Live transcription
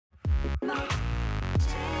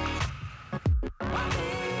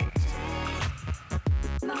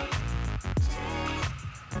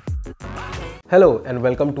Hello and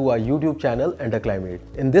welcome to our YouTube channel Enterclimate.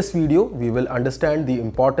 In this video, we will understand the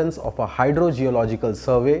importance of a hydrogeological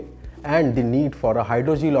survey and the need for a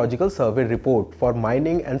hydrogeological survey report for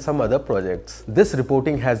mining and some other projects. This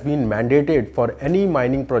reporting has been mandated for any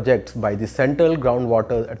mining projects by the Central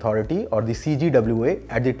Groundwater Authority or the CGWA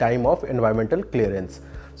at the time of environmental clearance.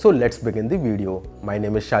 So let's begin the video. My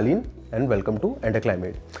name is Shalin and welcome to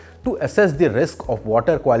Enterclimate. To assess the risk of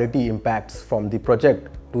water quality impacts from the project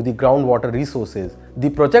to the groundwater resources, the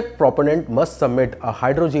project proponent must submit a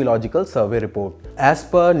hydrogeological survey report. As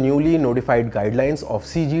per newly notified guidelines of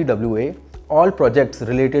CGWA, all projects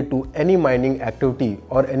related to any mining activity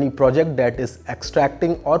or any project that is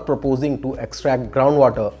extracting or proposing to extract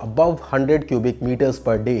groundwater above 100 cubic meters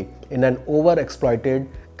per day in an overexploited,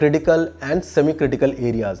 critical and semi-critical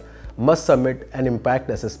areas must submit an impact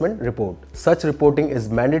assessment report. Such reporting is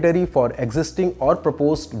mandatory for existing or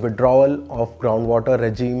proposed withdrawal of groundwater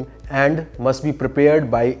regime and must be prepared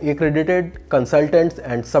by accredited consultants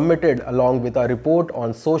and submitted along with a report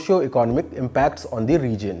on socio-economic impacts on the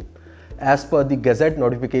region. As per the Gazette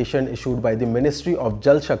notification issued by the Ministry of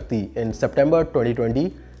Jal Shakti in September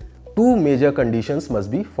 2020, two major conditions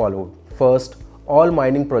must be followed. First, all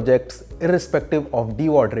mining projects, irrespective of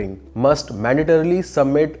dewatering, must mandatorily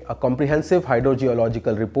submit a comprehensive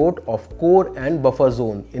hydrogeological report of core and buffer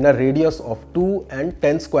zone in a radius of 2 and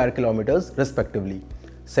 10 square kilometers respectively.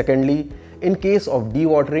 Secondly, in case of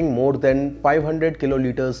dewatering more than 500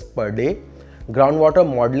 kiloliters per day, groundwater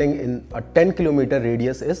modeling in a 10 kilometer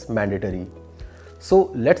radius is mandatory.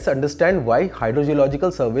 So let's understand why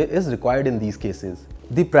hydrogeological survey is required in these cases.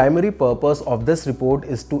 The primary purpose of this report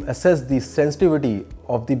is to assess the sensitivity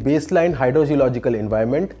of the baseline hydrogeological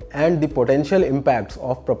environment and the potential impacts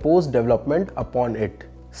of proposed development upon it.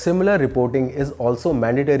 Similar reporting is also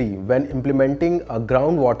mandatory when implementing a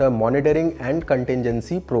groundwater monitoring and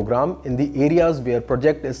contingency program in the areas where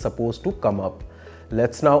project is supposed to come up.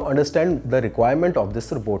 Let's now understand the requirement of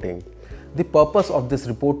this reporting. The purpose of this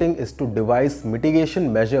reporting is to devise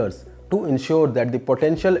mitigation measures to ensure that the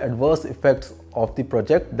potential adverse effects of the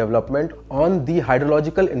project development on the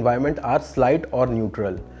hydrological environment are slight or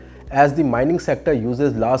neutral. As the mining sector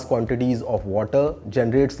uses large quantities of water,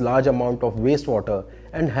 generates large amount of wastewater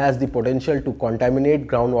and has the potential to contaminate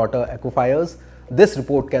groundwater aquifers, this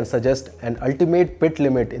report can suggest an ultimate pit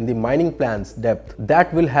limit in the mining plan's depth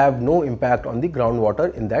that will have no impact on the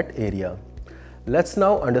groundwater in that area. Let's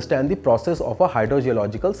now understand the process of a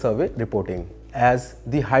hydrogeological survey reporting. As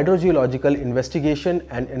the Hydrogeological Investigation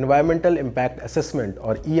and Environmental Impact Assessment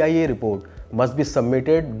or EIA report must be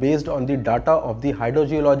submitted based on the data of the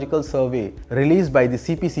Hydrogeological Survey released by the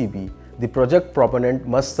CPCB, the project proponent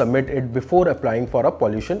must submit it before applying for a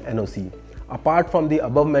pollution NOC. Apart from the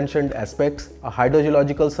above mentioned aspects, a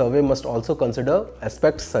hydrogeological survey must also consider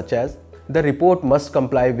aspects such as the report must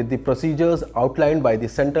comply with the procedures outlined by the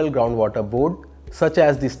Central Groundwater Board, such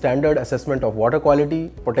as the standard assessment of water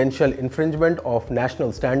quality, potential infringement of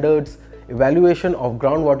national standards, evaluation of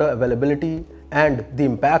groundwater availability, and the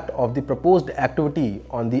impact of the proposed activity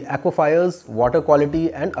on the aquifers, water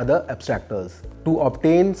quality, and other abstractors. To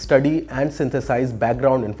obtain, study, and synthesize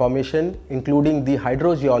background information, including the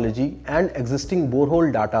hydrogeology and existing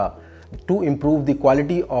borehole data, to improve the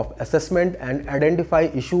quality of assessment and identify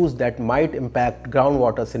issues that might impact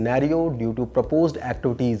groundwater scenario due to proposed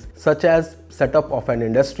activities such as setup of an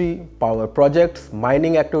industry, power projects,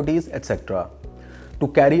 mining activities, etc. To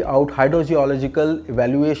carry out hydrogeological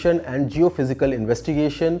evaluation and geophysical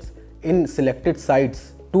investigations in selected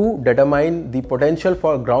sites to determine the potential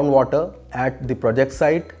for groundwater at the project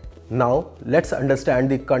site. Now let's understand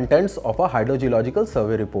the contents of a hydrogeological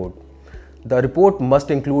survey report. The report must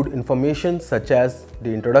include information such as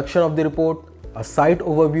the introduction of the report, a site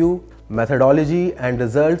overview, methodology and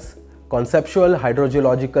results, conceptual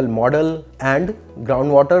hydrogeological model, and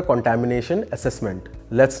groundwater contamination assessment.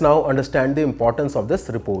 Let's now understand the importance of this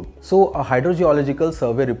report. So, a hydrogeological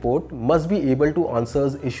survey report must be able to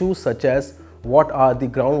answer issues such as what are the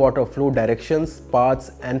groundwater flow directions,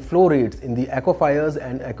 paths, and flow rates in the aquifers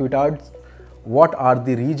and aqueducts. What are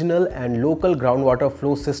the regional and local groundwater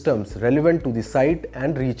flow systems relevant to the site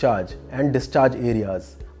and recharge and discharge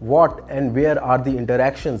areas? What and where are the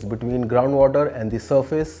interactions between groundwater and the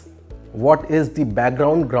surface? What is the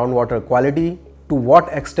background groundwater quality? To what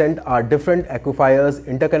extent are different aquifers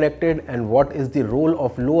interconnected and what is the role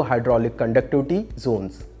of low hydraulic conductivity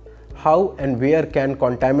zones? How and where can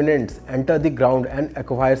contaminants enter the ground and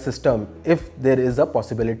aquifer system if there is a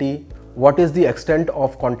possibility? What is the extent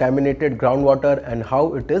of contaminated groundwater and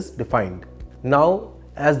how it is defined? Now,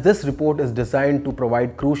 as this report is designed to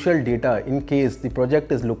provide crucial data in case the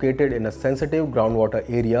project is located in a sensitive groundwater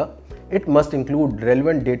area, It must include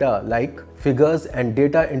relevant data like figures and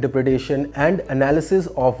data interpretation and analysis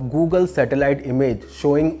of Google satellite image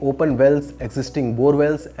showing open wells, existing bore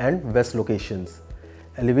wells and west locations.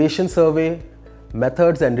 Elevation survey,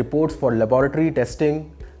 methods and reports for laboratory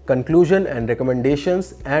testing, conclusion and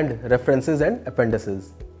recommendations, and references and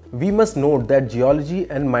appendices. We must note that geology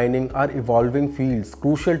and mining are evolving fields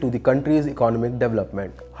crucial to the country's economic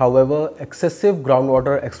development. However, excessive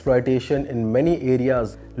groundwater exploitation in many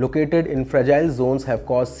areas located in fragile zones have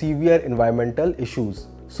caused severe environmental issues.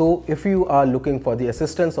 So, if you are looking for the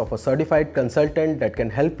assistance of a certified consultant that can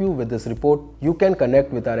help you with this report, you can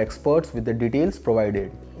connect with our experts with the details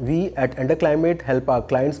provided. We at Enterclimate help our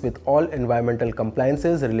clients with all environmental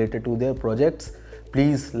compliances related to their projects.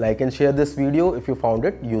 Please like and share this video if you found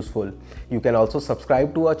it useful. You can also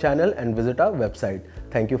subscribe to our channel and visit our website.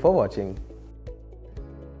 Thank you for watching.